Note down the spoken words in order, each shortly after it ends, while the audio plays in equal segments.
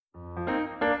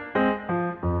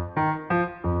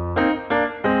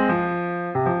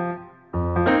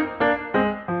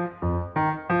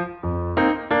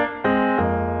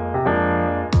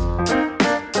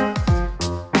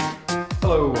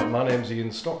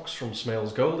Ian Stocks from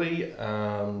Smales Goldie,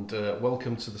 and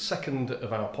welcome to the second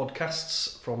of our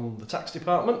podcasts from the tax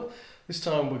department. This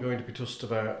time we're going to be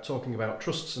talking about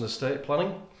trusts and estate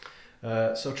planning.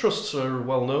 So trusts are a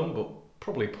well-known but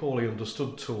probably poorly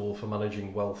understood tool for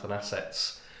managing wealth and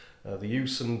assets. The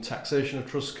use and taxation of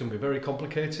trusts can be very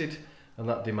complicated, and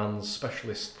that demands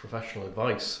specialist professional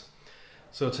advice.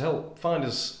 So to help find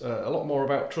us a lot more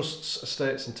about trusts,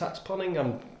 estates and tax planning,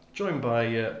 I'm joined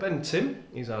by Ben Tim.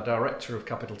 He's our Director of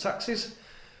Capital Taxes.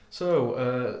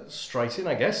 So straight in,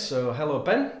 I guess. So hello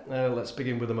Ben, let's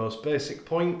begin with the most basic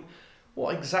point.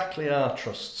 What exactly are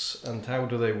trusts and how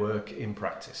do they work in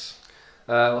practice?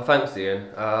 Well, thanks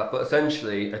Ian. But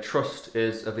essentially a trust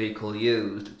is a vehicle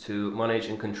used to manage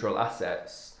and control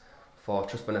assets for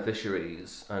trust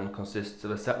beneficiaries and consists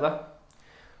of a settlor,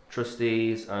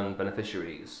 trustees and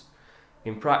beneficiaries.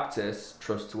 In practice,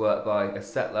 trusts work by a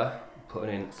settlor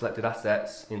putting in selected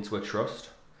assets into a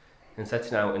trust and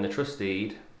setting out in the trust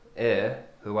deed A,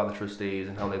 who are the trustees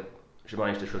and how they should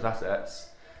manage the trust assets,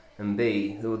 and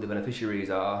B, who the beneficiaries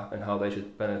are and how they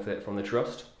should benefit from the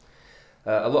trust.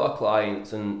 A lot of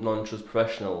clients and non-trust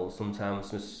professionals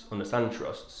sometimes misunderstand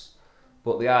trusts,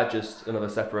 but they are just another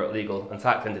separate legal and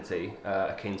tax entity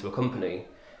akin to a company,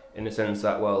 in the sense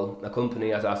that, well, a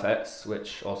company has assets,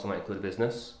 which also might include a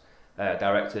business,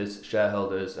 directors,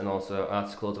 shareholders, and also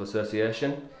articles of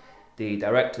association. The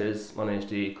directors manage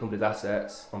the company's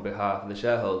assets on behalf of the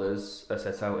shareholders as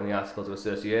set out in the articles of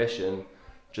association,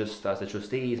 just as the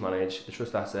trustees manage the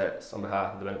trust assets on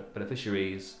behalf of the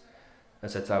beneficiaries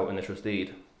as set out in the trust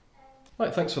deed.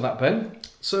 Right, thanks for that, Ben.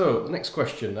 So, the next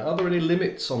question. Are there any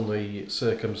limits on the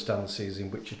circumstances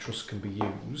in which a trust can be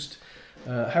used?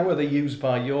 How are they used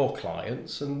by your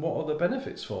clients and what are the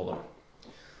benefits for them?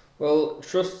 Well,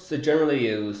 trusts are generally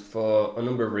used for a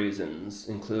number of reasons,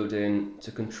 including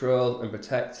to control and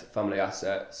protect family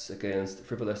assets against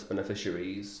frivolous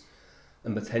beneficiaries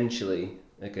and potentially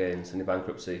against any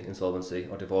bankruptcy, insolvency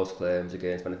or divorce claims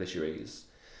against beneficiaries.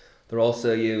 They're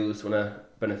also used when a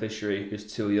beneficiary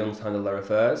is too young to handle their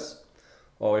affairs,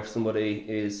 or if somebody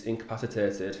is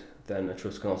incapacitated, then a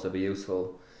trust can also be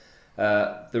useful.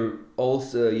 They're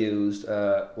also used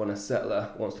when a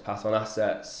settlor wants to pass on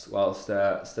assets whilst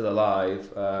they're still alive,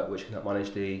 which can help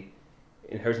manage the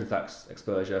inheritance tax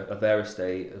exposure of their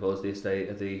estate as well as the estate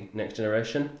of the next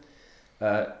generation.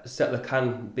 A settlor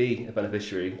can be a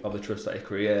beneficiary of the trust that he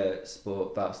creates,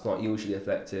 but that's not usually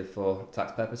effective for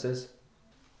tax purposes.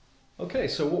 Okay,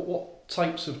 so what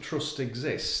types of trust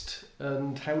exist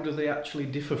and how do they actually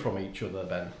differ from each other,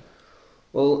 Ben?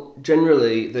 Well,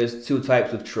 generally there's two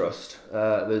types of trust.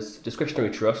 There's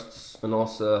discretionary trusts and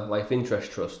also life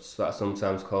interest trusts that are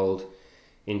sometimes called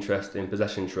interest in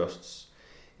possession trusts.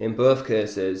 In both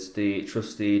cases, the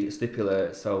trust deed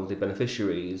stipulates how the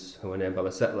beneficiaries, who are named by the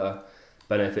settlor,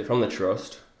 benefit from the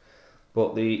trust,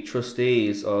 but the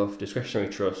trustees of discretionary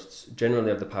trusts generally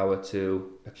have the power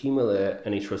to accumulate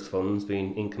any trust funds,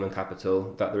 being income and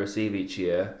capital, that they receive each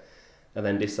year, and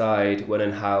then decide when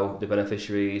and how the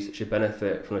beneficiaries should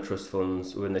benefit from the trust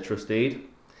funds within the trust deed.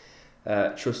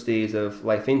 Trustees of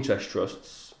life interest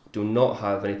trusts do not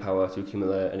have any power to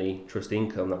accumulate any trust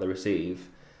income that they receive,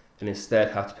 and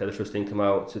instead have to pay the trust income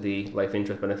out to the life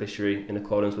interest beneficiary in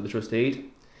accordance with the trust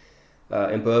deed.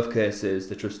 In both cases,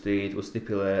 the trust deed will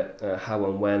stipulate how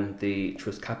and when the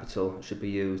trust capital should be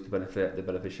used to benefit the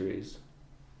beneficiaries.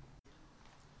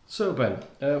 So Ben,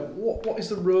 what is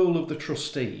the role of the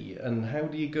trustee and how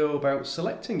do you go about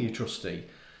selecting your trustee?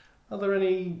 Are there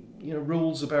any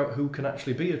rules about who can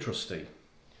actually be a trustee?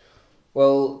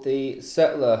 Well, the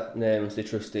settlor names the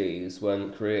trustees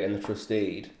when creating the trust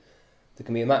deed. There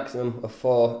can be a maximum of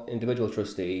 4 individual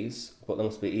trustees, but there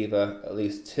must be either at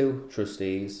least 2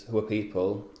 trustees who are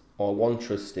people or 1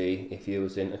 trustee if you're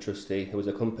using a trustee who is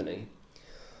a company.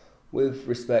 With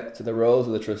respect to the roles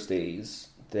of the trustees,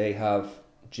 they have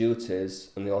duties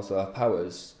and they also have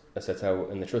powers as set out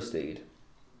in the trust deed.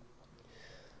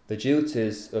 The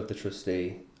duties of the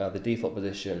trustee are the default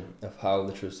position of how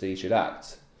the trustee should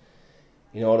act.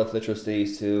 In order for the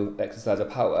trustees to exercise a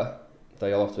power,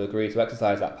 they all have to agree to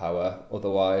exercise that power,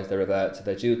 otherwise they revert to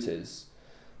their duties.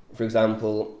 For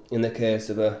example, in the case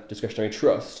of a discretionary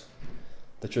trust,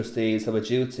 the trustees have a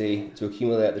duty to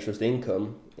accumulate the trust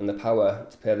income and the power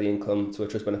to pay the income to a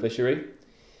trust beneficiary.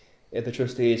 If the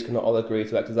trustees cannot all agree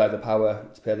to exercise the power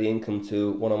to pay the income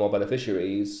to one or more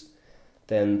beneficiaries,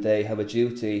 then they have a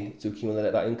duty to accumulate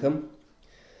that income.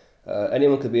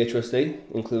 Anyone could be a trustee,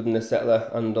 including the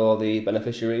settlor and or the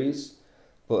beneficiaries,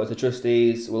 but as the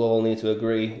trustees will all need to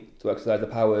agree to exercise the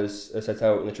powers as set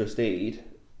out in the trust deed,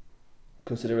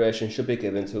 consideration should be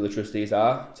given to who the trustees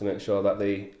are to make sure that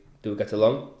they do get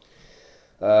along.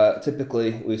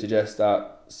 Typically, we suggest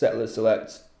that settlers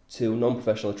select 2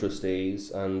 non-professional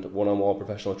trustees and 1 or more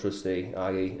professional trustee,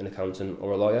 i.e. an accountant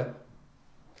or a lawyer.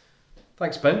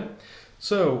 Thanks, Ben.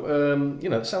 So,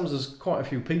 it sounds as quite a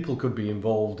few people could be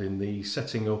involved in the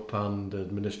setting up and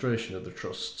administration of the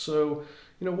trust. So,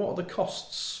 what are the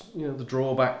costs, the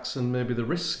drawbacks and maybe the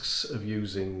risks of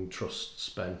using trusts,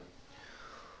 Ben?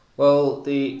 Well,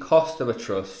 the cost of a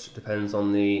trust depends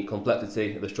on the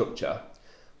complexity of the structure,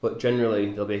 but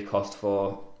generally there'll be a cost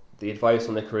for the advice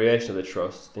on the creation of the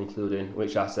trust, including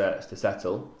which assets to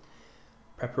settle,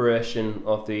 preparation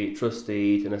of the trust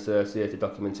deed and associated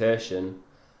documentation,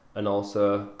 and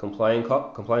also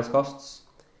compliance costs,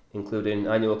 including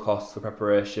annual costs for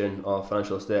preparation of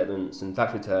financial statements and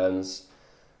tax returns,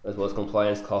 as well as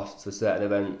compliance costs for certain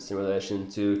events in relation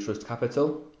to trust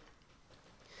capital.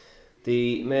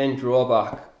 The main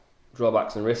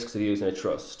drawbacks and risks of using a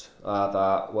trust are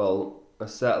that, a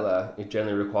settler is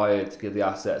generally required to give the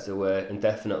assets away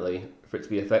indefinitely for it to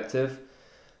be effective,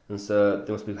 and so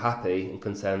they must be happy and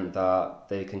content that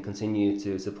they can continue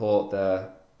to support their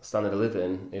standard of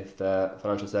living if their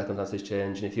financial circumstances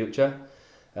change in the future,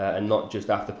 and not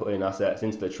just after putting assets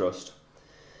into the trust.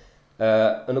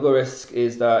 Another risk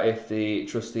is that if the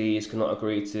trustees cannot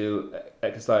agree to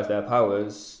exercise their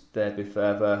powers, there'd be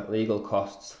further legal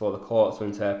costs for the courts to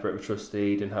interpret the trust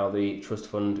deed and how the trust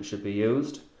fund should be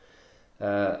used.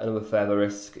 Another further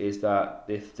risk is that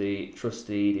if the trust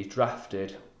deed is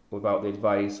drafted without the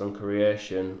advice on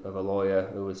creation of a lawyer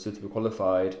who is suitably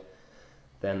qualified,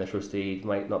 then the trust deed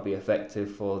might not be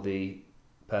effective for the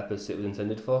purpose it was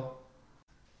intended for.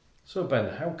 So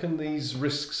Ben, how can these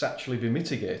risks actually be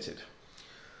mitigated?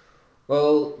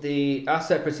 Well, the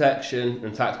asset protection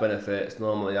and tax benefits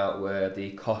normally outweigh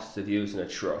the costs of using a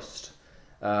trust.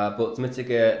 But to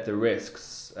mitigate the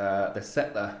risks, the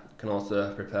settler can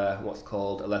also prepare what's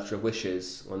called a letter of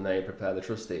wishes when they prepare the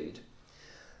trust deed.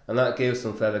 And that gives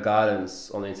some further guidance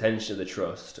on the intention of the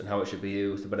trust and how it should be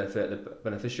used to benefit the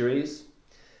beneficiaries.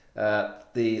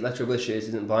 The letter of wishes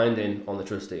isn't binding on the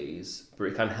trustees, but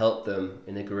it can help them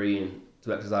in agreeing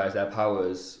to exercise their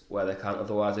powers where they can't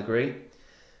otherwise agree.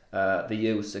 The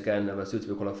use, again, of a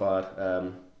suitably qualified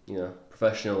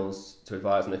professionals to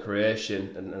advise on the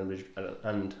creation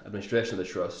and administration of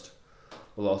the trust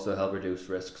will also help reduce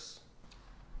risks.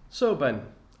 So Ben,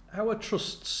 how are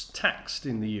trusts taxed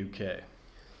in the UK?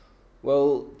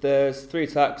 Well, there's 3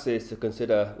 taxes to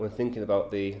consider when thinking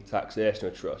about the taxation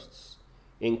of trusts: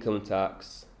 income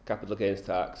tax, capital gains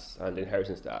tax and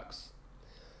inheritance tax.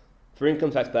 For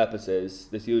income tax purposes,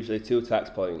 there's usually 2 tax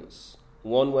points.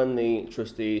 One when the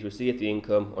trustees receive the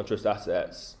income on trust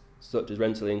assets, such as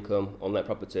rental income on let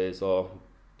properties or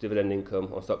dividend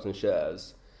income on stocks and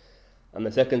shares. And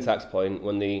the second tax point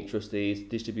when the trustees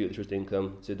distribute the trust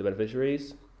income to the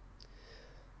beneficiaries.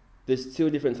 There's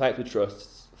 2 different types of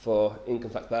trusts for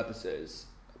income tax purposes,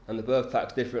 and they're both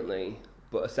taxed differently,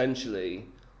 but essentially,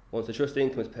 once the trust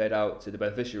income is paid out to the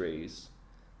beneficiaries,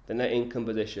 the net income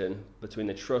position between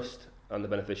the trust and the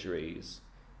beneficiaries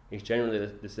is generally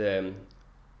the same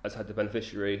as had the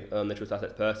beneficiary own the trust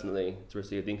assets personally to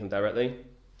receive the income directly.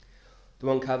 The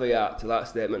one caveat to that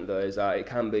statement, though, is that it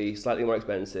can be slightly more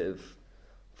expensive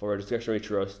for a discretionary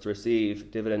trust to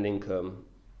receive dividend income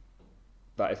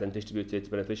that is then distributed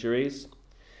to beneficiaries.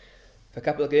 For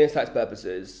capital gains tax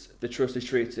purposes, the trust is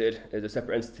treated as a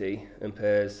separate entity and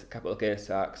pays capital gains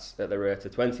tax at the rate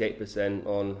of 28%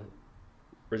 on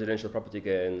residential property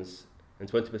gains and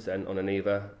 20% on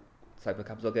another type of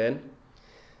capital gain.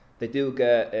 They do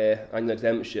get an annual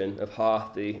exemption of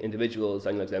half the individual's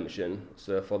annual exemption.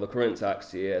 So for the current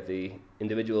tax year, the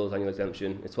individual's annual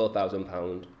exemption is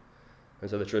 £12,000, and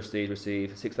so the trustees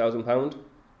receive £6,000.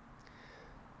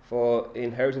 For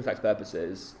inheritance tax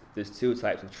purposes, there's 2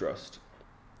 types of trust.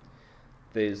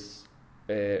 There's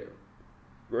a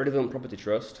relevant property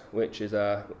trust, which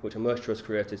are most trusts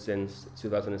created since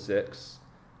 2006,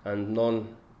 and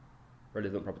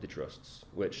non-relevant property trusts,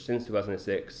 which since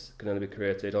 2006 can only be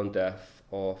created on death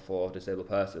or for disabled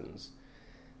persons.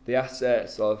 The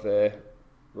assets of a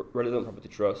relevant property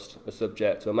trust are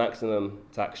subject to a maximum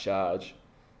tax charge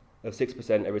of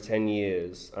 6% every 10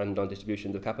 years and on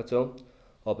distributions of capital,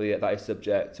 albeit that is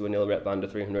subject to a nil rate band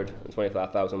of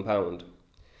 £325,000.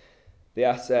 The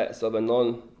assets of a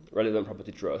non-relevant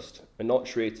property trust are not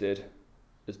treated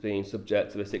as being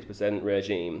subject to the 6%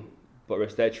 regime, but are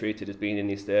instead treated as being in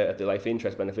the estate of the life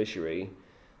interest beneficiary,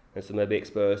 and so may be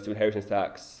exposed to inheritance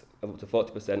tax of up to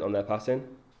 40% on their passing.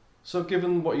 So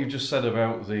given what you just said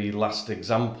about the last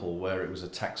example where it was a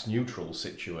tax neutral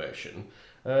situation,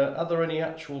 are there any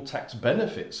actual tax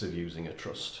benefits of using a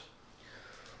trust?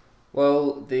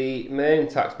 Well, the main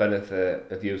tax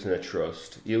benefit of using a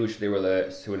trust usually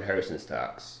relates to inheritance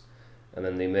tax, and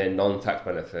then the main non-tax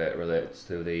benefit relates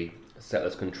to the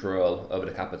settlers' control over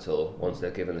the capital once they're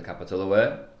given the capital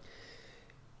away.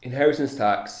 Inheritance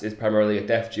tax is primarily a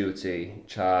death duty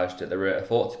charged at the rate of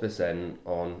 40%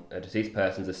 on a deceased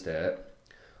person's estate,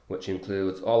 which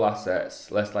includes all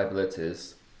assets less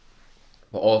liabilities,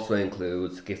 but also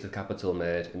includes gifts of capital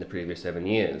made in the previous 7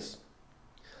 years.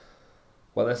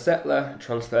 While a settler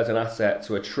transfers an asset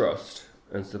to a trust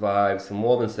and survives for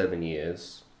more than 7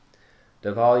 years,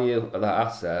 the value of that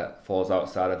asset falls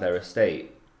outside of their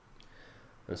estate,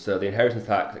 and so the inheritance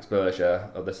tax exposure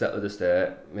of the settler's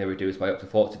estate may reduce by up to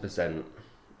 40%,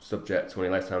 subject to any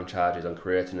lifetime charges on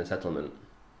creating a settlement.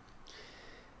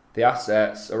 The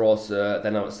assets are also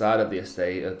then outside of the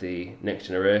estate of the next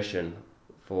generation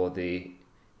for the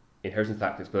inheritance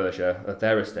tax exposure of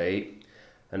their estate,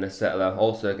 and the settler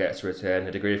also gets to retain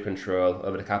a degree of control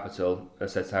over the capital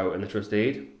as set out in the trust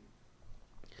deed.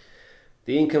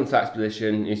 The income tax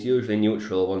position is usually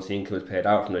neutral once the income is paid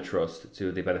out from the trust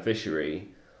to the beneficiary,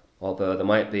 although there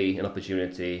might be an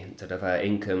opportunity to divert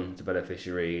income to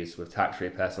beneficiaries with tax-free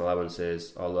personal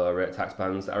allowances or lower rate tax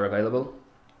bands that are available.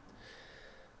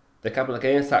 The capital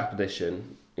gains tax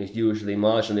position is usually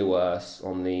marginally worse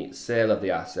on the sale of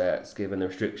the assets given the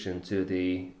restriction to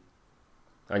the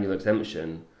annual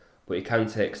exemption, but you can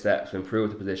take steps to improve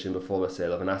the position before the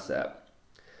sale of an asset.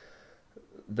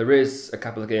 There is a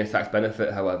capital gains tax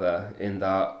benefit, however, in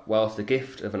that whilst the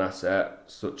gift of an asset,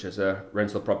 such as a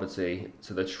rental property,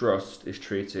 to the trust is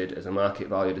treated as a market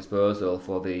value disposal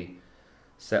for the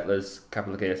settler's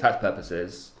capital gains tax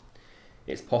purposes,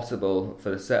 it's possible for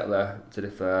the settler to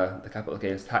defer the capital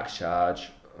gains tax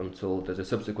charge until there's a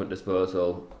subsequent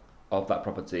disposal of that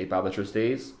property by the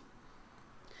trustees.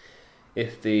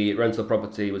 If the rental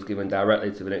property was given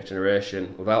directly to the next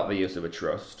generation without the use of a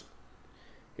trust,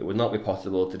 it would not be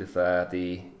possible to defer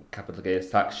the capital gains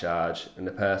tax charge, and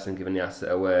the person giving the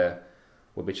asset away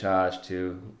would be charged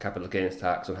to capital gains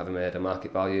tax on having made a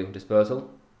market value disposal.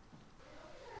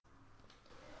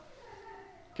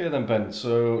 Okay then, Ben,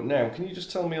 so now can you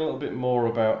just tell me a little bit more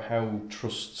about how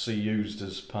trusts are used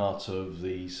as part of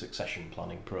the succession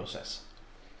planning process?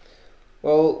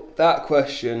 Well, that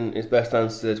question is best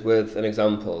answered with an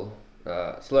example.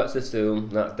 So let's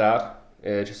assume that Dad,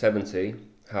 age 70,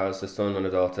 has a son and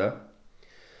a daughter.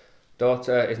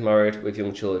 Daughter is married with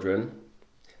young children,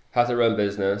 has her own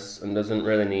business and doesn't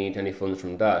really need any funds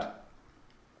from Dad.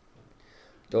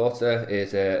 Daughter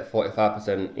is a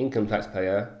 45% income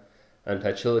taxpayer and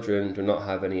her children do not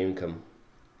have any income.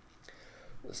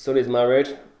 Son is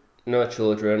married, no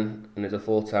children, and is a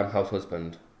full-time house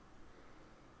husband.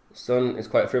 Son is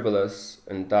quite frivolous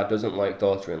and Dad doesn't like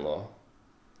daughter-in-law.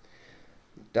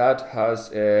 Dad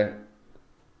has a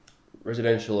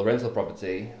residential rental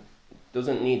property,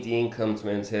 doesn't need the income to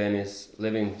maintain his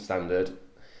living standard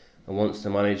and wants to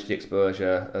manage the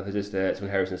exposure of his estate to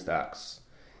inheritance tax.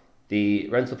 The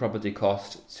rental property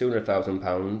cost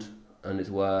 £200,000 and is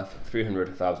worth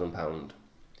 £300,000,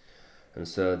 and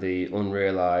so the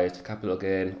unrealised capital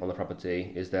gain on the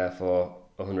property is therefore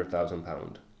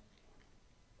 £100,000.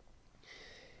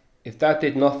 If Dad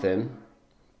did nothing,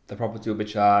 the property would be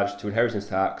charged to inheritance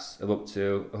tax of up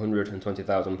to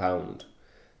 £120,000,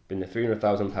 being the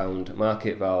 £300,000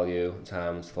 market value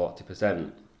times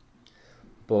 40%.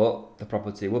 But the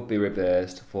property would be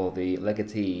rebased for the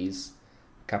legatee's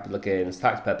capital gains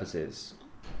tax purposes,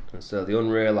 and so the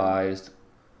unrealised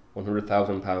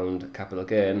 £100,000 capital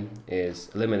gain is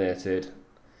eliminated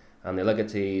and the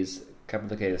legatee's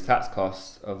capital gains tax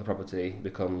cost of the property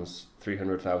becomes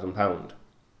 £300,000.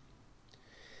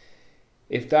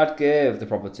 If Dad gave the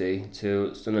property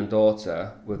to son and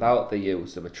daughter without the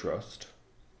use of a trust,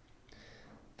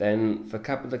 then for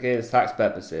capital gains tax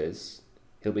purposes,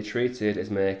 he'll be treated as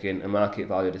making a market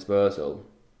value disposal.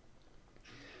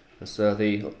 And so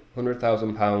the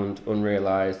 £100,000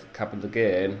 unrealised capital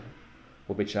gain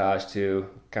will be charged to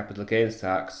capital gains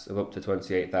tax of up to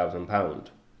 £28,000.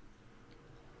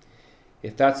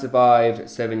 If Dad survived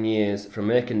 7 years from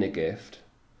making the gift,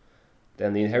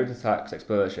 then the inheritance tax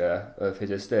exposure of his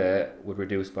estate would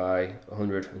reduce by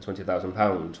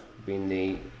 £120,000, being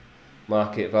the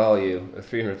market value of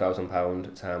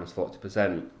 £300,000 times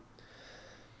 40%.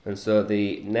 And so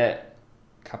the net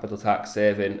capital tax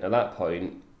saving at that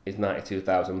point is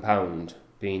 £92,000,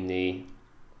 being the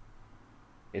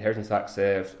inheritance tax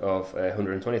saved of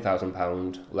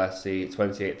 £120,000 less the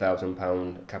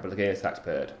 £28,000 capital gains tax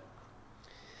paid.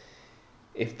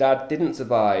 If Dad didn't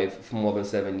survive for more than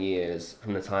 7 years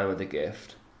from the time of the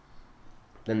gift,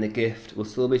 then the gift will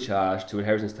still be charged to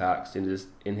inheritance tax in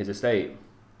his estate.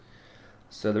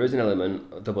 So there is an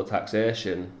element of double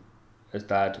taxation, as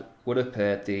Dad would have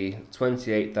paid the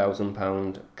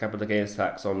 £28,000 capital gains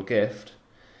tax on gift,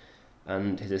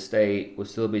 and his estate would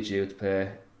still be due to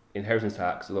pay inheritance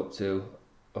tax of up to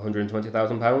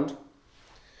 £120,000.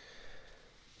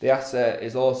 The asset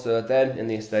is also then in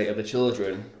the estate of the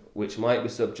children, which might be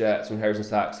subject to inheritance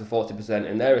tax of 40%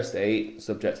 in their estate,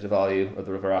 subject to the value of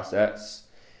the other assets,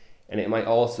 and it might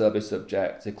also be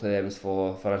subject to claims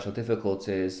for financial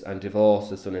difficulties and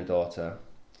divorce of son and daughter,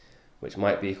 which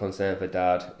might be a concern for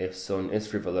Dad if son is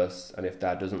frivolous and if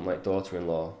Dad doesn't like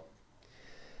daughter-in-law.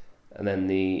 And then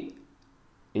the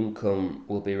income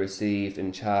will be received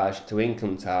and charged to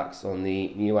income tax on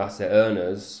the new asset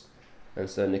earners, and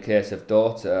so in the case of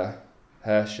daughter,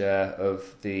 her share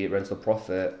of the rental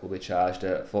profit will be charged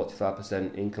at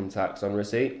 45% income tax on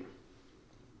receipt.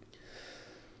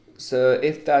 So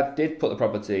if Dad did put the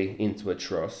property into a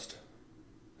trust,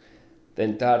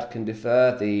 then Dad can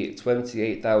defer the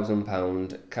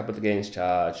 £28,000 capital gains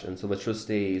charge until the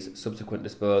trustee's subsequent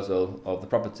disposal of the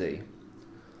property.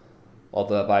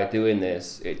 Although by doing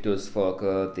this, it does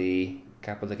forego the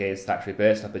capital gains tax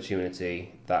rebate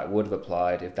opportunity that would have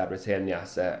applied if Dad retained the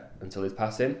asset until his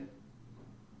passing.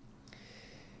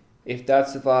 If Dad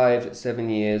survived 7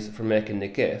 years from making the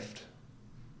gift,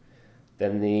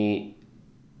 then the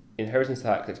inheritance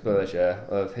tax exposure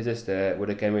of his estate would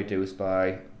again reduce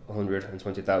by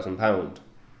 £120,000.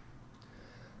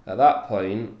 At that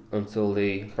point, until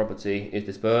the property is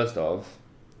disposed of,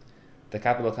 the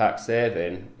capital tax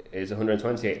saving is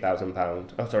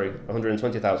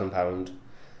 £120,000,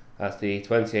 as the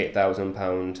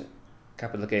 £28,000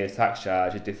 capital gains tax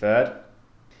charge is deferred.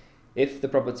 If the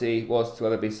property was to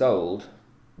ever be sold,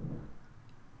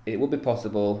 it would be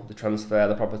possible to transfer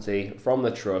the property from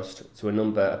the trust to a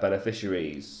number of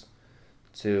beneficiaries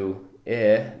to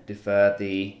A, defer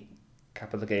the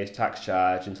capital gains tax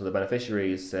charge until the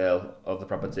beneficiary's sale of the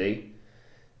property,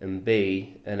 and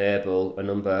B, enable a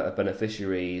number of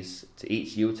beneficiaries to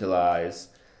each utilise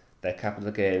their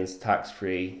capital gains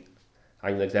tax-free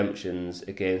annual exemptions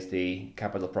against the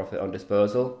capital profit on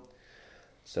disposal.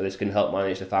 So this can help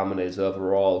manage the family's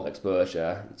overall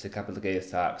exposure to capital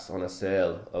gains tax on a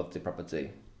sale of the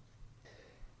property.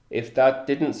 If Dad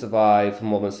didn't survive for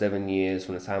more than 7 years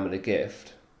from the time of the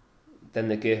gift, then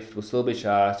the gift will still be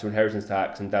charged to inheritance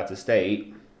tax in Dad's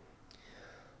estate,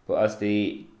 but as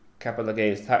the capital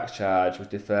gains tax charge was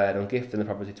deferred on gifting the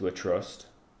property to a trust,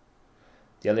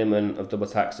 the element of double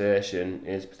taxation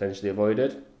is potentially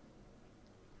avoided.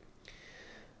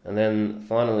 And then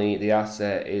finally, the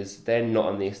asset is then not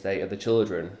on the estate of the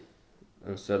children,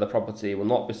 and so the property will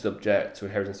not be subject to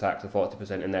inheritance tax of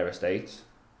 40% in their estate.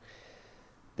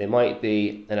 There might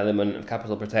be an element of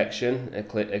capital protection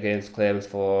against claims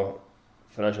for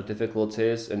financial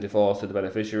difficulties and divorce of the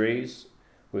beneficiaries,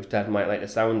 which Dad might like the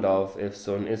sound of if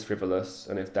son is frivolous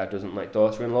and if Dad doesn't like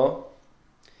daughter-in-law.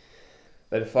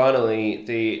 Then finally,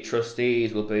 the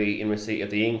trustees will be in receipt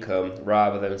of the income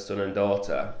rather than son and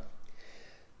daughter.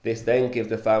 This then gives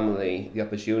the family the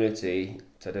opportunity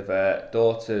to divert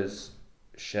daughter's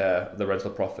share of the rental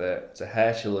profit to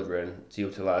her children to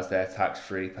utilise their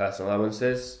tax-free personal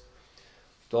allowances.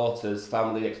 Daughter's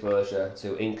family exposure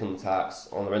to income tax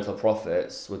on the rental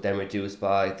profits would then reduce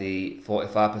by the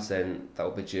 45% that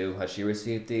would be due had she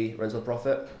received the rental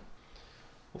profit.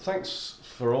 Well, thanks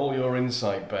for all your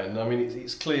insight, Ben. I mean,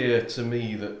 it's clear to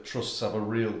me that trusts have a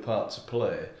real part to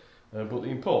play, but the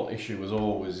important issue, as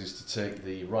always, is to take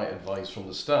the right advice from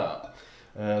the start.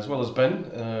 As well as Ben,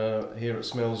 here at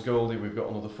Smales Goldie, we've got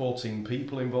another 14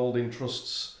 people involved in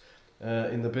trusts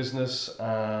in the business,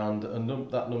 and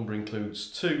that number includes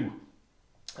 2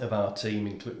 of our team,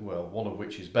 one of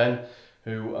which is Ben,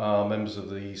 who are members of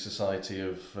the Society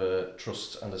of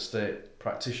Trust and Estate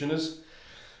Practitioners.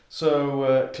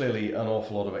 So clearly an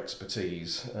awful lot of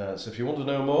expertise. So if you want to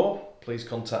know more, please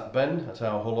contact Ben at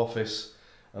our Hull office,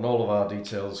 and all of our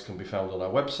details can be found on our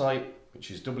website,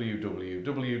 which is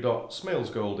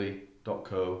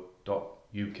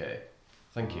www.smalesgoldie.co.uk.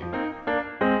 Thank you.